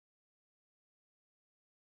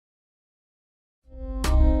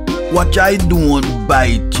Watch I don't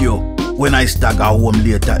bite you when I stagger home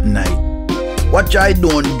late at night. Watch I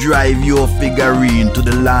don't drive your figurine to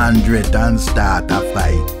the laundrette and start a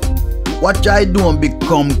fight. Watch I don't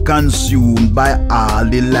become consumed by all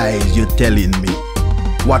the lies you're telling me.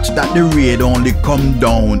 Watch that the rain only come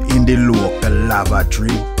down in the local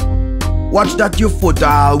lavatory. Watch that your foot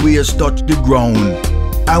always touch the ground,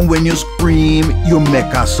 and when you scream you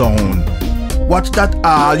make a sound. Watch that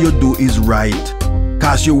all you do is right,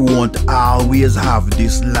 cause you won't always have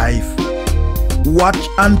this life. Watch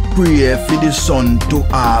and pray for the sun to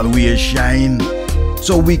always shine,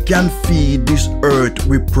 so we can feed this earth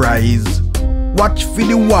with prize. Watch for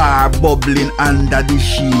the war bubbling under the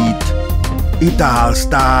sheet. It all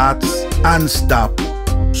starts and stop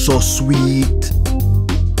so sweet.